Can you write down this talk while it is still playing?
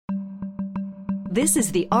This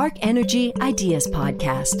is the Arc Energy Ideas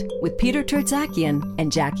Podcast with Peter Tertzakian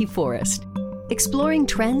and Jackie Forrest, exploring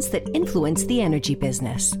trends that influence the energy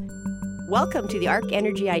business. Welcome to the Arc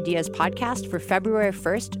Energy Ideas Podcast for February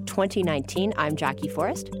 1st, 2019. I'm Jackie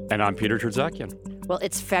Forrest. And I'm Peter Tertzakian. Well,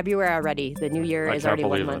 it's February already. The new year is already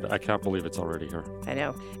 1 month. I can't believe it's already here. I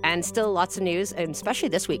know. And still lots of news, and especially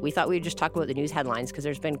this week. We thought we would just talk about the news headlines because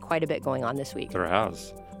there's been quite a bit going on this week. There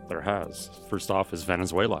has. First off is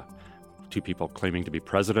Venezuela. Two people claiming to be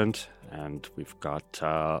president, and we've got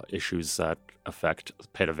issues that affect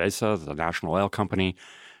PDVSA, the national oil company,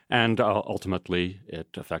 and ultimately it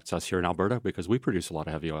affects us here in Alberta because we produce a lot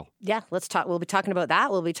of heavy oil. Yeah, let's talk. We'll be talking about that.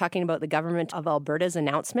 We'll be talking about the government of Alberta's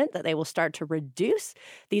announcement that they will start to reduce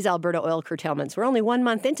these Alberta oil curtailments. We're only 1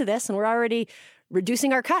 month into this, and we're already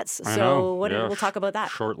reducing our cuts. We'll talk about that.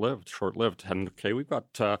 Short-lived. And okay, we've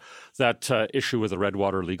got that issue with the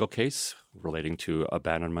Redwater legal case relating to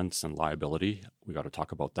abandonments and liability. We got to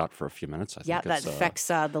talk about that for a few minutes. I think that affects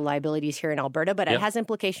the liabilities here in Alberta, but it has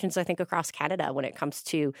implications, I think, across Canada when it comes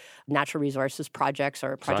to natural resources projects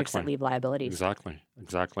or projects that leave liabilities.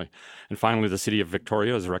 Exactly. And finally, the City of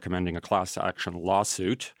Victoria is recommending a class action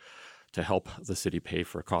lawsuit to help the city pay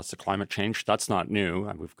for costs of climate change. That's not new,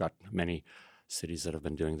 and we've got many cities that have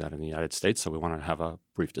been doing that in the United States. So we want to have a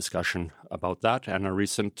brief discussion about that and a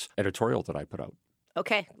recent editorial that I put out.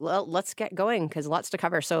 Okay, well, let's get going because lots to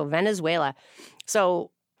cover. So Venezuela.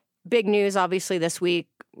 So big news, obviously, this week.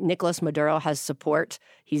 Nicolas Maduro has support.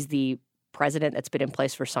 He's the president that's been in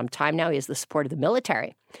place for some time now. He has the support of the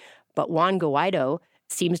military. But Juan Guaido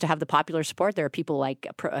seems to have the popular support. There are people like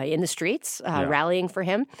in the streets rallying for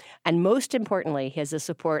him. And most importantly, he has the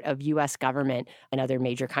support of U.S. government and other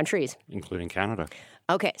major countries. Including Canada.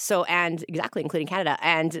 Okay, including Canada.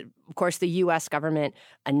 And of course, the U.S. government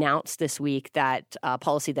announced this week that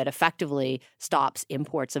policy that effectively stops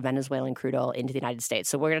imports of Venezuelan crude oil into the United States.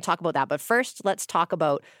 So we're going to talk about that. But first, let's talk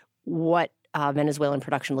about what Venezuelan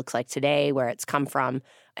production looks like today, where it's come from,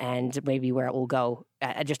 and maybe where it will go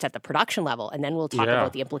just at the production level. And then we'll talk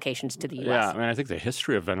about the implications to the U.S. Yeah, I mean, I think the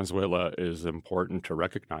history of Venezuela is important to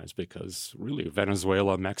recognize because really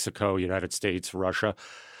Venezuela, Mexico, United States, Russia,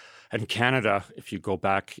 and Canada, if you go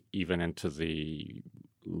back even into the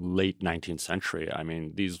late 19th century, I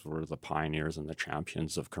mean, these were the pioneers and the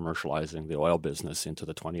champions of commercializing the oil business into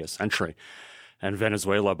the 20th century. And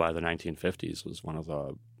Venezuela by the 1950s was one of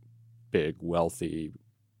the big, wealthy,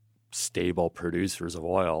 stable producers of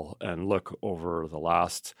oil. And look, over the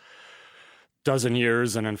last dozen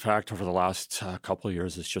years, and in fact, over the last couple of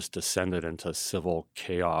years, it's just descended into civil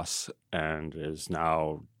chaos and is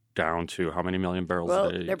now down to how many million barrels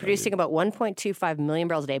a day? They're producing about 1.25 million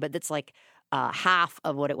barrels a day, but that's like half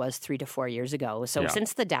of what it was 3 to 4 years ago. So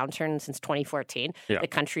since the downturn, since 2014, the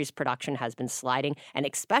country's production has been sliding, and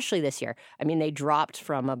especially this year. I mean, they dropped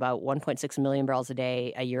from about 1.6 million barrels a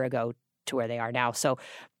day a year ago to where they are now. So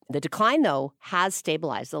the decline, though, has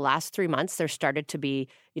stabilized. The last 3 months, there started to be,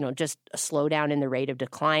 just a slowdown in the rate of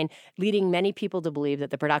decline, leading many people to believe that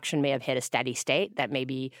the production may have hit a steady state, that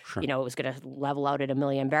maybe, it was going to level out at 1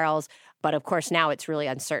 million barrels. But of course, now it's really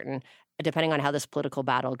uncertain. Depending on how this political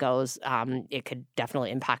battle goes, it could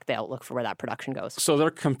definitely impact the outlook for where that production goes. So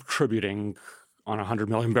they're contributing on 100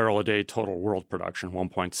 million barrel a day total world production,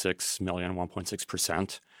 1.6 million,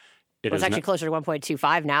 1.6%. It's actually closer to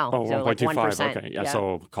 1.25 now. Oh, so 1.25, like 1%. okay. Yeah,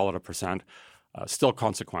 so call it a percent. Still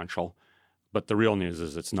consequential. But the real news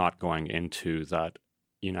is it's not going into that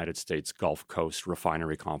United States Gulf Coast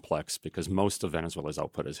refinery complex because most of Venezuela's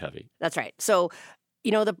output is heavy. That's right. So,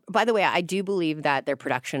 by the way, I do believe that their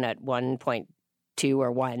production at 1.2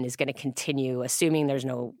 or 1 is going to continue, assuming there's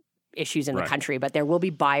no issues in the country, but there will be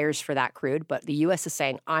buyers for that crude. But the U.S. is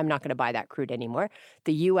saying, I'm not going to buy that crude anymore.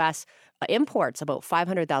 The U.S. imports about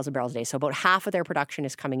 500,000 barrels a day, so about half of their production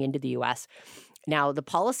is coming into the U.S. Now, the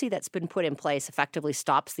policy that's been put in place effectively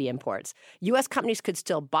stops the imports. U.S. companies could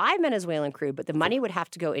still buy Venezuelan crude, but the money would have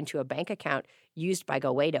to go into a bank account used by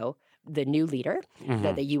Guaido, the new leader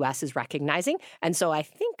that the U.S. is recognizing. And so I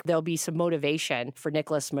think there'll be some motivation for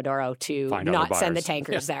Nicolas Maduro to not send the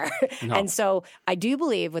tankers there. No. And so I do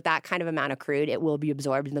believe with that kind of amount of crude, it will be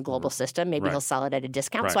absorbed in the global system. Maybe he'll sell it at a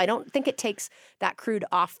discount. So I don't think it takes that crude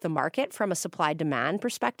off the market from a supply-demand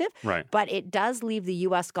perspective. But it does leave the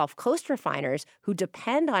U.S. Gulf Coast refiners who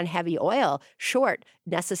depend on heavy oil short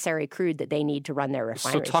necessary crude that they need to run their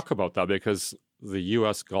refineries. So talk about that because the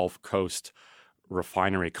U.S. Gulf Coast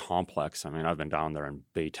refinery complex, I mean, I've been down there in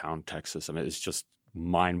Baytown, Texas. I mean, it's just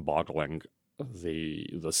mind-boggling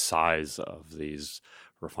the size of these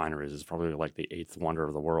refineries. It's probably like the eighth wonder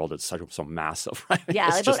of the world. It's so massive, right?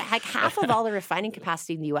 Yeah, about half of all the refining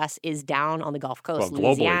capacity in the U.S. is down on the Gulf Coast, well,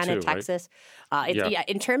 Louisiana, too, Texas. Right?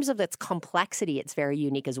 In terms of its complexity, it's very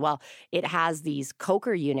unique as well. It has these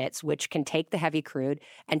coker units which can take the heavy crude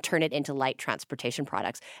and turn it into light transportation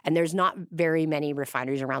products. And there's not very many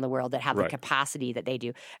refineries around the world that have the capacity that they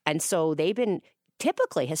do. And so they've been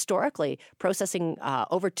historically, processing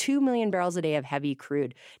over 2 million barrels a day of heavy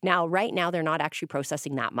crude. Now, right now, they're not actually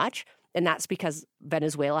processing that much. And that's because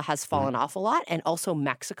Venezuela has fallen off a lot, and also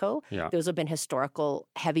Mexico. Yeah. Those have been historical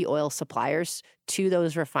heavy oil suppliers to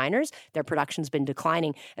those refiners. Their production's been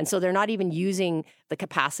declining. And so they're not even using the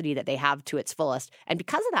capacity that they have to its fullest. And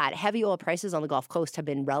because of that, heavy oil prices on the Gulf Coast have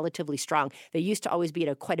been relatively strong. They used to always be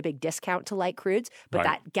at quite a big discount to light crudes, but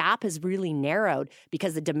that gap has really narrowed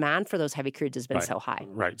because the demand for those heavy crudes has been so high.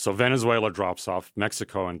 Right. So Venezuela drops off,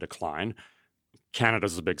 Mexico in decline.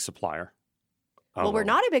 Canada's a big supplier. Well, we're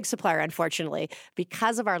not a big supplier, unfortunately,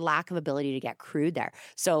 because of our lack of ability to get crude there.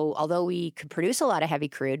 So although we could produce a lot of heavy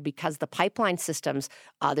crude, because the pipeline systems,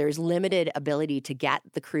 there's limited ability to get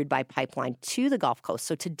the crude by pipeline to the Gulf Coast.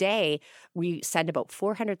 So today, we send about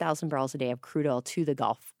 400,000 barrels a day of crude oil to the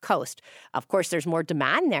Gulf Coast. Of course, there's more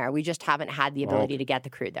demand there. We just haven't had the ability to get the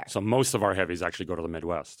crude there. So most of our heavies actually go to the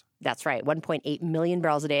Midwest. That's right. 1.8 million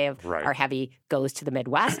barrels a day of our heavy goes to the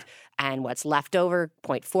Midwest. And what's left over,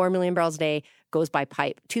 0.4 million barrels a day, goes by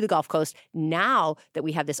pipe to the Gulf Coast. Now that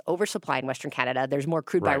we have this oversupply in Western Canada, there's more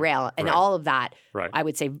crude by rail. And all of that, I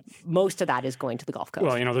would say most of that is going to the Gulf Coast.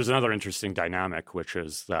 Well, there's another interesting dynamic, which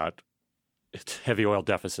is that heavy oil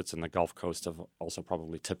deficits in the Gulf Coast have also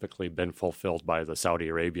probably typically been fulfilled by the Saudi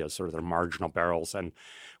Arabia, sort of their marginal barrels. And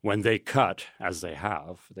when they cut, as they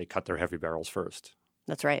have, they cut their heavy barrels first.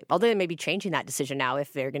 That's right. Although they may be changing that decision now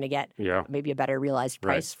if they're going to get maybe a better realized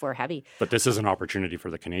price for heavy. But this is an opportunity for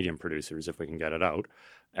the Canadian producers if we can get it out.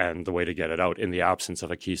 And the way to get it out in the absence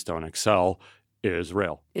of a Keystone XL is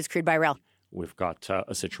rail. Is crude by rail. We've got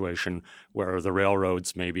a situation where the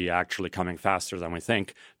railroads may be actually coming faster than we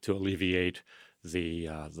think to alleviate the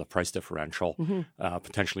price differential,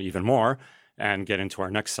 potentially even more, and get into our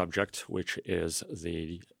next subject, which is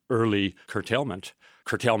the early curtailment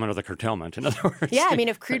of the curtailment, in other words. Yeah, I mean,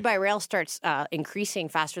 if crude by rail starts increasing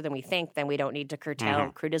faster than we think, then we don't need to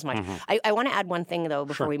curtail crude as much. I want to add one thing, though,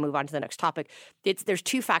 before we move on to the next topic. There's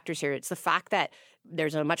two factors here. It's the fact that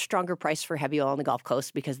there's a much stronger price for heavy oil on the Gulf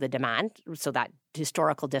Coast because the demand, so that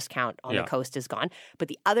historical discount on the coast is gone. But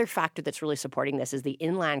the other factor that's really supporting this is the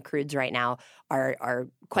inland crudes right now are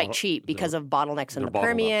quite cheap because of bottlenecks in the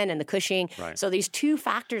Permian and the Cushing. Right. So these two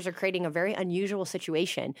factors are creating a very unusual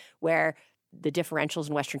situation where the differentials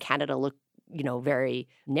in Western Canada look, very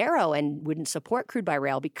narrow and wouldn't support crude by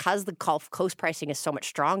rail because the Gulf Coast pricing is so much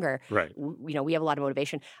stronger. Right. We have a lot of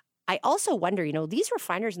motivation. I also wonder, these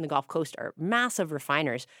refiners in the Gulf Coast are massive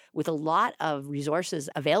refiners with a lot of resources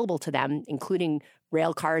available to them, including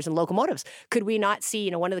rail cars and locomotives. Could we not see,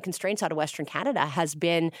 one of the constraints out of Western Canada has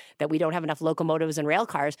been that we don't have enough locomotives and rail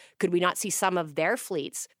cars. Could we not see some of their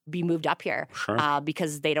fleets be moved up here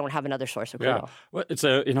because they don't have another source of crude oil? Well, it's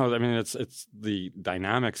it's the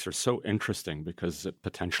dynamics are so interesting because it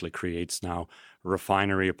potentially creates now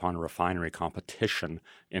refinery upon refinery competition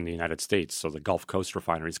in the United States. So the Gulf Coast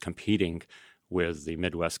refineries competing with the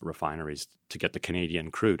Midwest refineries to get the Canadian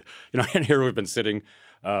crude. And here we've been sitting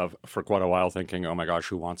for quite a while thinking, oh my gosh,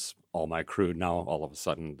 who wants all my crude? Now all of a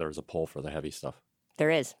sudden there's a pull for the heavy stuff. There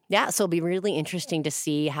is. Yeah, so it'll be really interesting to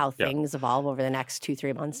see how things evolve over the next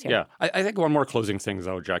 2-3 months here. Yeah, I think one more closing thing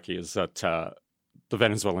though, Jackie, is that the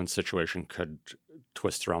Venezuelan situation could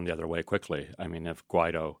twist around the other way quickly. I mean, if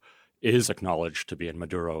Guaido is acknowledged to be and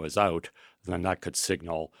Maduro is out, then that could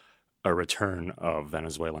signal a return of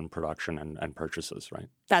Venezuelan production and purchases, right?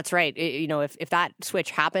 That's right. If that switch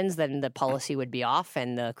happens, then the policy would be off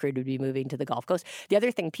and the crude would be moving to the Gulf Coast. The other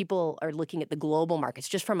thing, people are looking at the global markets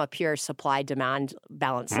just from a pure supply-demand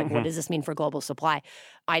balance. Like, what does this mean for global supply?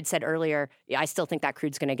 I'd said earlier, I still think that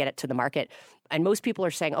crude's going to get it to the market. And most people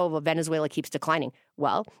are saying, Venezuela keeps declining.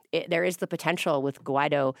 Well, there is the potential with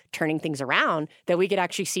Guaido turning things around that we could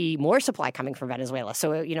actually see more supply coming from Venezuela.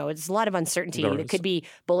 So, it's a lot of uncertainty. It could be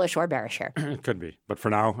bullish or bearish here. It could be. But for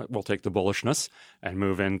now, we'll take the bullishness and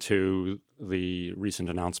move into the recent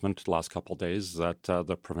announcement the last couple of days that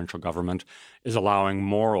the provincial government is allowing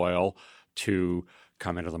more oil to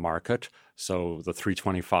come into the market. So the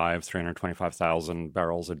 325,000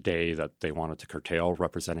 barrels a day that they wanted to curtail,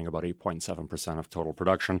 representing about 8.7% of total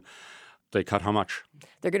production, They cut how much?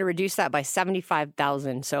 They're going to reduce that by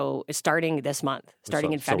 75,000. So starting this month,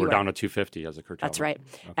 starting in February. So we're down to 250 as a curtailment. That's right.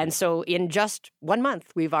 Okay. And so in just 1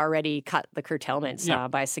 month, we've already cut the curtailments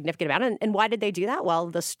by a significant amount. And why did they do that? Well,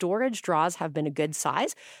 the storage draws have been a good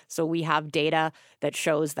size. So we have data that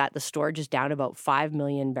shows that the storage is down about 5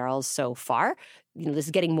 million barrels so far. This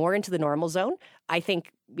is getting more into the normal zone. I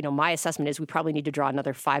think, my assessment is we probably need to draw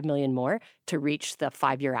another 5 million more to reach the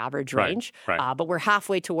 5-year average range. Right. But we're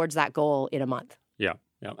halfway towards that goal in a month. Yeah.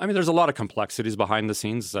 I mean, there's a lot of complexities behind the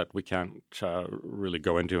scenes that we can't really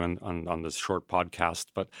go into on this short podcast,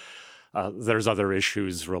 but there's other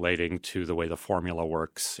issues relating to the way the formula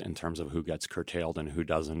works in terms of who gets curtailed and who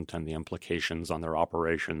doesn't, and the implications on their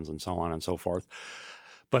operations and so on and so forth.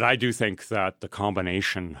 But I do think that the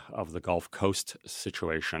combination of the Gulf Coast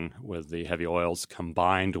situation with the heavy oils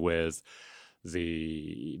combined with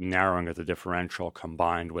the narrowing of the differential,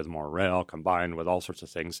 combined with more rail, combined with all sorts of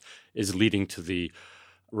things, is leading to the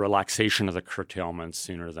relaxation of the curtailment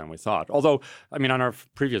sooner than we thought. Although, I mean, on our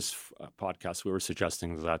previous podcast, we were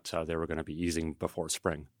suggesting that they were going to be easing before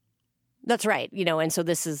spring. That's right. And so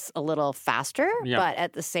this is a little faster, but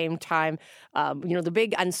at the same time, the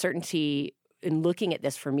big uncertainty in looking at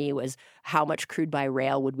this for me was how much crude by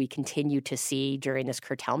rail would we continue to see during this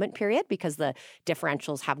curtailment period, because the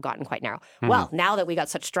differentials have gotten quite narrow. Mm-hmm. Well, now that we got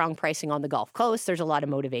such strong pricing on the Gulf Coast, there's a lot of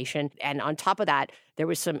motivation. And on top of that, there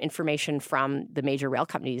was some information from the major rail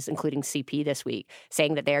companies, including CP this week,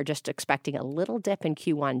 saying that they're just expecting a little dip in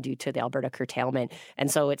Q1 due to the Alberta curtailment. And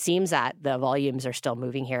so it seems that the volumes are still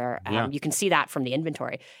moving here. You can see that from the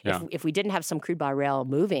inventory. Yeah. If we didn't have some crude by rail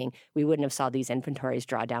moving, we wouldn't have saw these inventories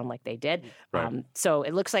draw down like they did. Right. So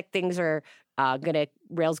it looks like things are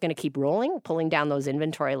rail's going to keep rolling, pulling down those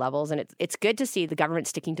inventory levels. And it's good to see the government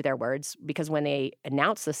sticking to their words, because when they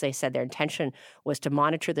announced this, they said their intention was to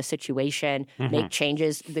monitor the situation, make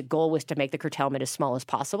changes. The goal was to make the curtailment as small as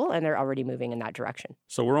possible, and they're already moving in that direction.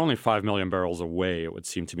 So we're only 5 million barrels away, it would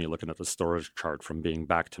seem to me, looking at the storage chart, from being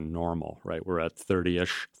back to normal, right? We're at 30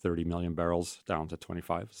 million barrels down to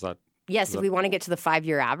 25. Is that? Yes, if we want to get to the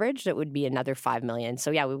 5-year average, that would be another 5 million.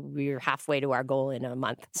 So we're halfway to our goal in a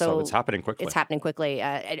month. So it's happening quickly. It's happening quickly.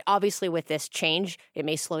 And obviously, with this change, it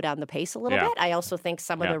may slow down the pace a little bit. I also think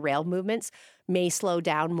some of the rail movements may slow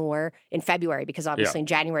down more in February, because obviously in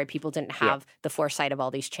January, people didn't have the foresight of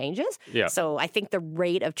all these changes. Yeah. So I think the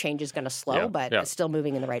rate of change is going to slow, but it's still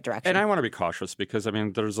moving in the right direction. And I want to be cautious, because,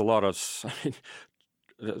 there's a lot of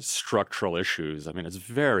structural issues. It's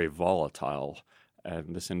very volatile.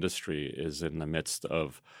 And this industry is in the midst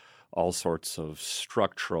of all sorts of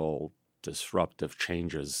structural disruptive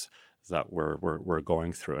changes that we're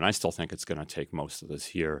going through. And I still think it's going to take most of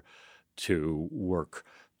this year to work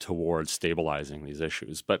towards stabilizing these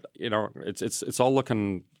issues. But, it's all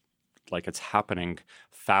looking like it's happening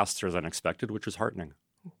faster than expected, which is heartening.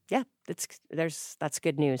 Yeah, that's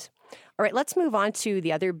good news. All right, let's move on to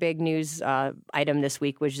the other big news item this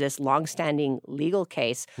week, which is this longstanding legal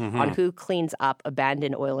case on who cleans up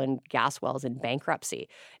abandoned oil and gas wells in bankruptcy.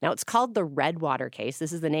 Now, it's called the Redwater case.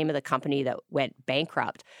 This is the name of the company that went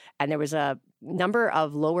bankrupt. And there was a number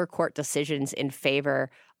of lower court decisions in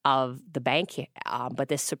favor of the bank, but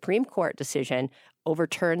this Supreme Court decision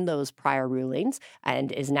overturned those prior rulings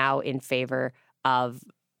and is now in favor of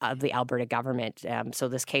the Alberta government. So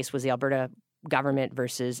this case was the Alberta government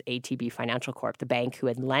versus ATB Financial Corp, the bank who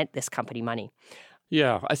had lent this company money.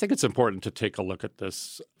 Yeah, I think it's important to take a look at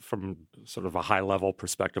this from sort of a high-level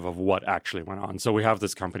perspective of what actually went on. So we have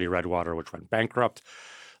this company, Redwater, which went bankrupt.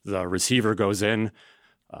 The receiver goes in,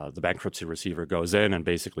 the bankruptcy receiver goes in and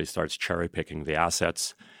basically starts cherry-picking the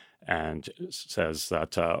assets and says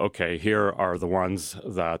that, here are the ones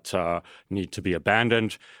that need to be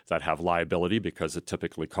abandoned, that have liability, because it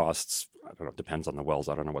typically costs, I don't know, it depends on the wells.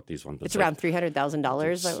 I don't know what these ones. It's around $300,000.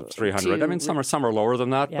 $300. Some are lower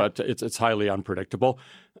than that, but it's highly unpredictable.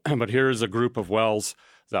 But here's a group of wells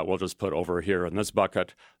that we'll just put over here in this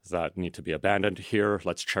bucket that need to be abandoned. Here,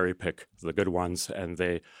 let's cherry pick the good ones, and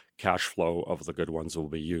the cash flow of the good ones will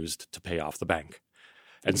be used to pay off the bank.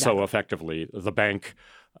 And so effectively, the bank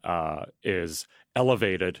is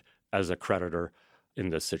elevated as a creditor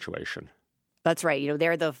in this situation. That's right.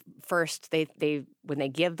 They're the first. They when they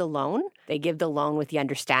give the loan with the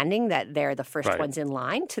understanding that they're the first ones in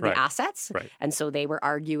line to the assets. Right. And so they were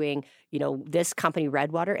arguing, this company,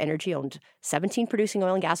 Redwater Energy, owned 17 producing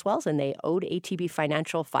oil and gas wells, and they owed ATB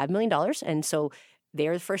Financial $5 million. And so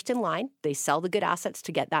they're the first in line. They sell the good assets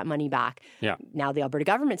to get that money back. Yeah. Now the Alberta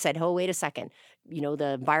government said, oh, wait a second.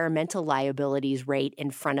 The environmental liabilities rate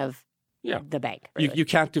in front of the bank. Really. You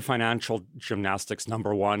can't do financial gymnastics,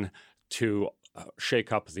 number one, to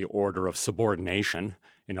shake up the order of subordination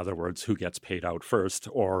In other words, who gets paid out first,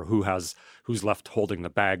 or who's left holding the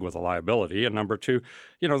bag with a liability. And number two,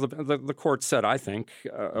 the court said, I think,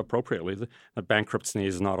 appropriately, that bankruptcy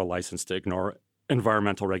is not a license to ignore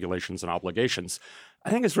environmental regulations and obligations. I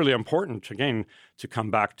think it's really important, again, to come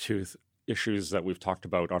back to issues that we've talked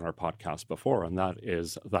about on our podcast before, and that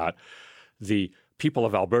is that the people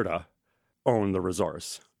of Alberta own the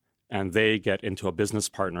resource, and they get into a business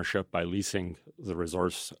partnership by leasing the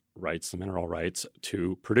resource rights, the mineral rights,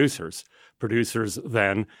 to producers. Producers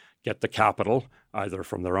then get the capital, either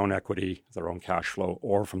from their own equity, their own cash flow,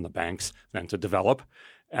 or from the banks, then to develop,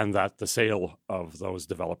 and that the sale of those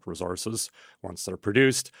developed resources, once they're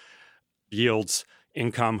produced, yields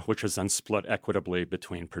income, which is then split equitably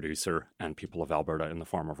between producer and people of Alberta in the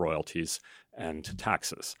form of royalties and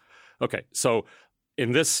taxes. Okay, so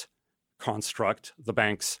in this construct, the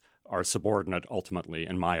banks are subordinate ultimately,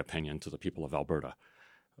 in my opinion, to the people of Alberta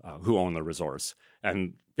who own the resource.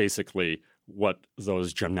 And basically what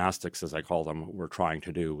those gymnastics, as I call them, were trying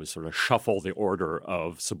to do was sort of shuffle the order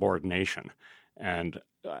of subordination. And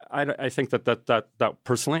I think that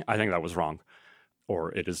personally, I think that was wrong,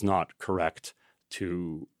 or it is not correct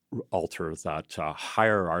to alter that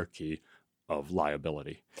hierarchy of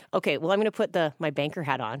liability. Okay, well, I'm going to put my banker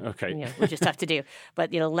hat on, okay, which is tough to do.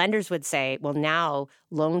 But, lenders would say, well, now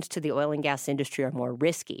loans to the oil and gas industry are more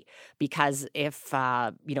risky because if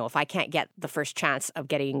I can't get the first chance of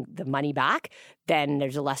getting the money back, then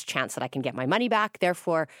there's a less chance that I can get my money back.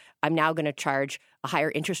 Therefore, I'm now going to charge a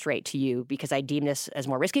higher interest rate to you because I deem this as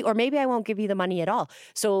more risky, or maybe I won't give you the money at all.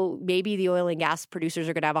 So maybe the oil and gas producers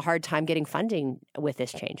are going to have a hard time getting funding with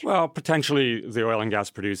this change. Well, potentially the oil and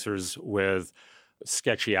gas producers with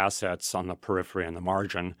sketchy assets on the periphery and the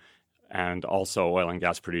margin, and also oil and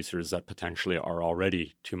gas producers that potentially are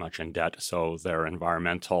already too much in debt. So their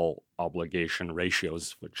environmental obligation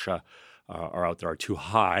ratios, which are out there, are too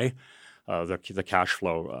high. The cash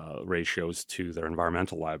flow ratios to their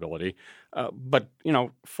environmental liability. But,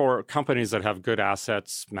 for companies that have good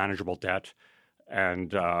assets, manageable debt,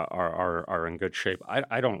 and are in good shape,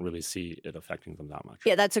 I don't really see it affecting them that much.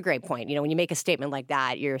 Yeah, that's a great point. When you make a statement like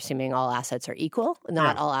that, you're assuming all assets are equal.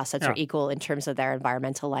 Not all assets are equal in terms of their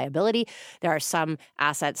environmental liability. There are some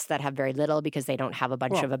assets that have very little because they don't have a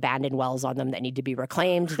bunch of abandoned wells on them that need to be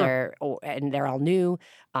reclaimed. Sure. They're all new.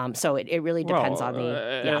 So it really depends on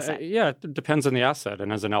the asset. Yeah, it depends on the asset.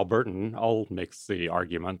 And as an Albertan, I'll make the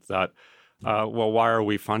argument that, why are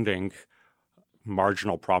we funding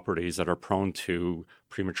marginal properties that are prone to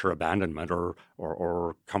premature abandonment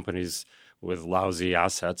or companies with lousy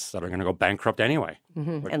assets that are going to go bankrupt anyway.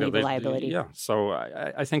 Mm-hmm. And leave a liability. Yeah. So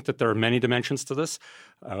I think that there are many dimensions to this.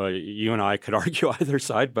 You and I could argue either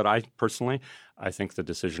side, but I think the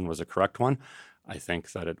decision was a correct one. I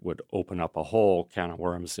think that it would open up a whole can of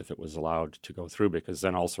worms if it was allowed to go through, because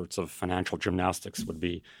then all sorts of financial gymnastics would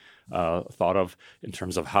be thought of in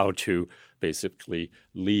terms of how to basically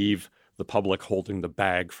leave the public holding the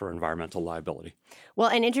bag for environmental liability. Well,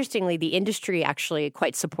 and interestingly, the industry actually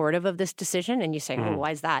quite supportive of this decision. And you say, well,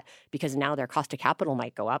 why is that? Because now their cost of capital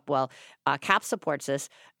might go up. Well, CAP supports this.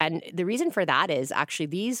 And the reason for that is actually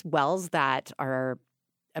these wells that are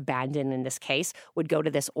abandoned in this case would go to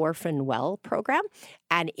this orphan well program,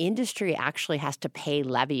 and industry actually has to pay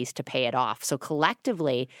levies to pay it off. So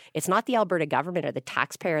collectively, it's not the Alberta government or the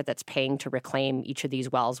taxpayer that's paying to reclaim each of these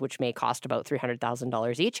wells, which may cost about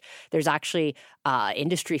 $300,000 each. There's actually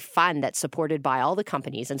industry fund that's supported by all the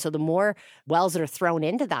companies. And so the more wells that are thrown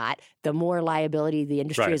into that, the more liability the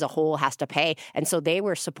industry as a whole has to pay. And so they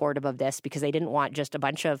were supportive of this because they didn't want just a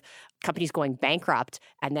bunch of companies going bankrupt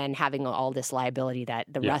and then having all this liability that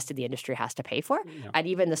the rest of the industry has to pay for. Yeah. And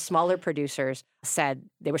even the smaller producers said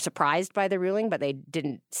they were surprised by the ruling, but they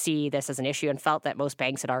didn't see this as an issue and felt that most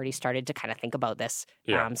banks had already started to kind of think about this.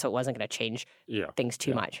 So it wasn't going to change things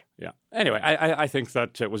too much. Yeah. Anyway, I think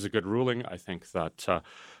that it was a good ruling. I think that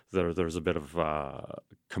there's a bit of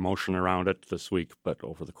commotion around it this week, but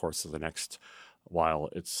over the course of the next while,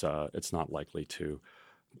 it's not likely to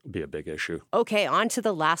be a big issue. Okay, on to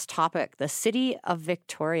the last topic. The City of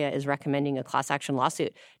Victoria is recommending a class action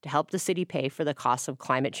lawsuit to help the city pay for the costs of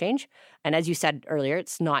climate change. And as you said earlier,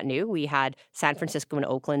 it's not new. We had San Francisco and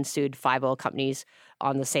Oakland sued 5 oil companies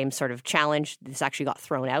on the same sort of challenge. This actually got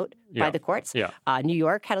thrown out by the courts. Yeah. New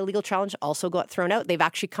York had a legal challenge, also got thrown out. They've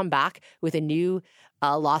actually come back with a new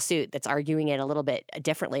lawsuit that's arguing it a little bit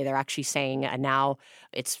differently. They're actually saying now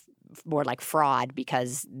it's more like fraud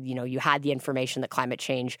because, you had the information that climate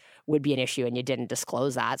change would be an issue and you didn't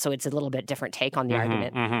disclose that. So it's a little bit different take on the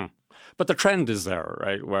argument. Mm-hmm. But the trend is there,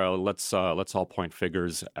 right? Well, let's all point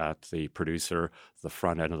figures at the producer, the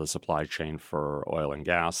front end of the supply chain for oil and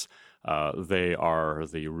gas. They are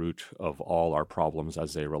the root of all our problems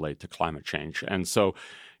as they relate to climate change. And so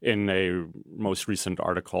in a most recent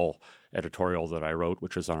editorial that I wrote,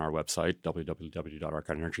 which is on our website,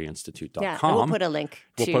 www.arcenergyinstitute.com. Yeah, and we'll put a link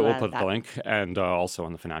to We'll put the link, and also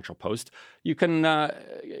on the Financial Post. You can,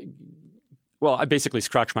 well, I basically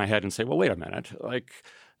scratch my head and say, well, wait a minute. Like,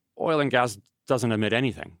 oil and gas doesn't emit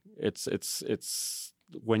anything. It's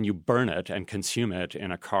when you burn it and consume it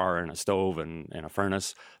in a car, in a stove, and in a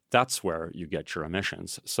furnace, that's where you get your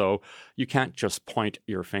emissions. So you can't just point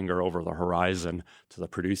your finger over the horizon to the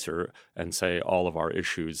producer and say all of our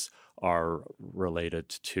issues are related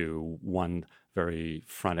to one very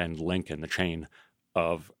front-end link in the chain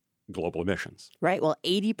of global emissions. Right. Well,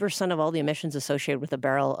 80% of all the emissions associated with a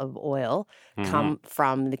barrel of oil come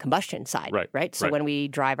from the combustion side, right? So when we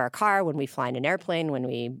drive our car, when we fly in an airplane, when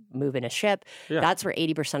we move in a ship, that's where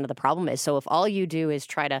 80% of the problem is. So if all you do is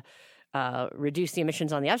try to reduce the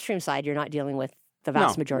emissions on the upstream side, you're not dealing with the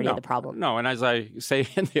vast majority of the problem. No, and as I say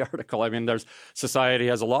in the article, I mean, society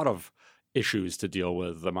has a lot of issues to deal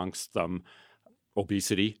with, amongst them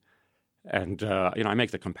obesity. And, I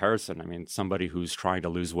make the comparison. I mean, somebody who's trying to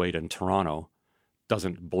lose weight in Toronto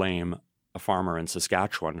doesn't blame a farmer in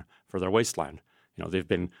Saskatchewan for their waistline. They've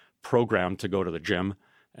been programmed to go to the gym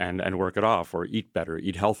and work it off, or eat better,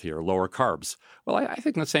 eat healthier, lower carbs. Well, I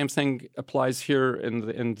think the same thing applies here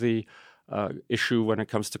in the issue when it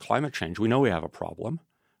comes to climate change. We know we have a problem,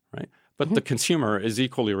 right? But the consumer is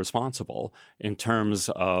equally responsible in terms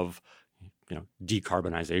of,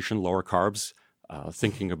 decarbonization, lower carbs,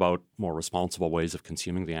 thinking about more responsible ways of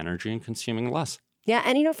consuming the energy and consuming less. Yeah.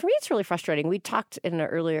 And, for me, it's really frustrating. We talked in an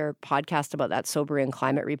earlier podcast about that Sobering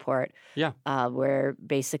Climate Report, where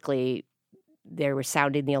basically they were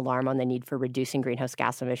sounding the alarm on the need for reducing greenhouse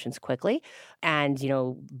gas emissions quickly and,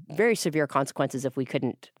 very severe consequences if we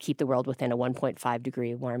couldn't keep the world within a 1.5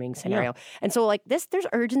 degree warming scenario. Yeah. And so there's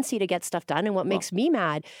urgency to get stuff done. And what makes me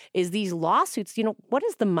mad is these lawsuits, what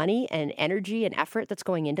is the money and energy and effort that's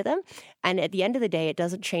going into them? And at the end of the day, it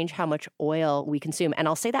doesn't change how much oil we consume. And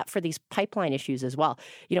I'll say that for these pipeline issues as well.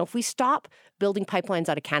 If we stop building pipelines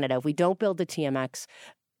out of Canada, if we don't build the TMX,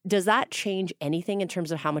 does that change anything in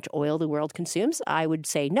terms of how much oil the world consumes? I would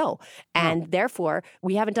say no. And therefore,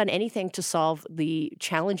 we haven't done anything to solve the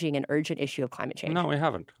challenging and urgent issue of climate change. No, we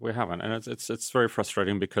haven't. And it's very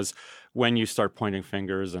frustrating because when you start pointing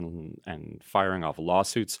fingers and firing off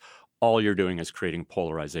lawsuits, all you're doing is creating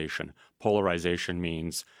polarization. Polarization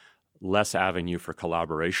means less avenue for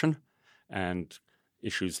collaboration, and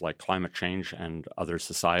issues like climate change and other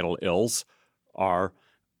societal ills are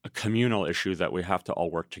a communal issue that we have to all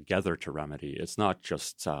work together to remedy. It's not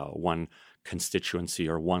just one constituency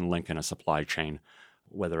or one link in a supply chain,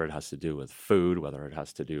 whether it has to do with food, whether it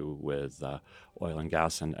has to do with oil and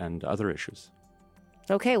gas and other issues.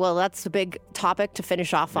 Okay, well, that's a big topic to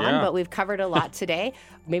finish off on, but we've covered a lot today.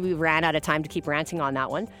 Maybe we ran out of time to keep ranting on that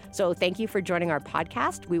one. So thank you for joining our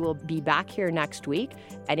podcast. We will be back here next week.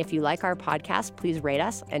 And if you like our podcast, please rate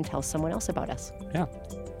us and tell someone else about us. Yeah.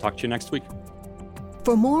 Talk to you next week.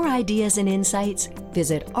 For more ideas and insights,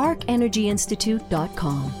 visit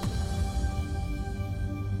arcenergyinstitute.com.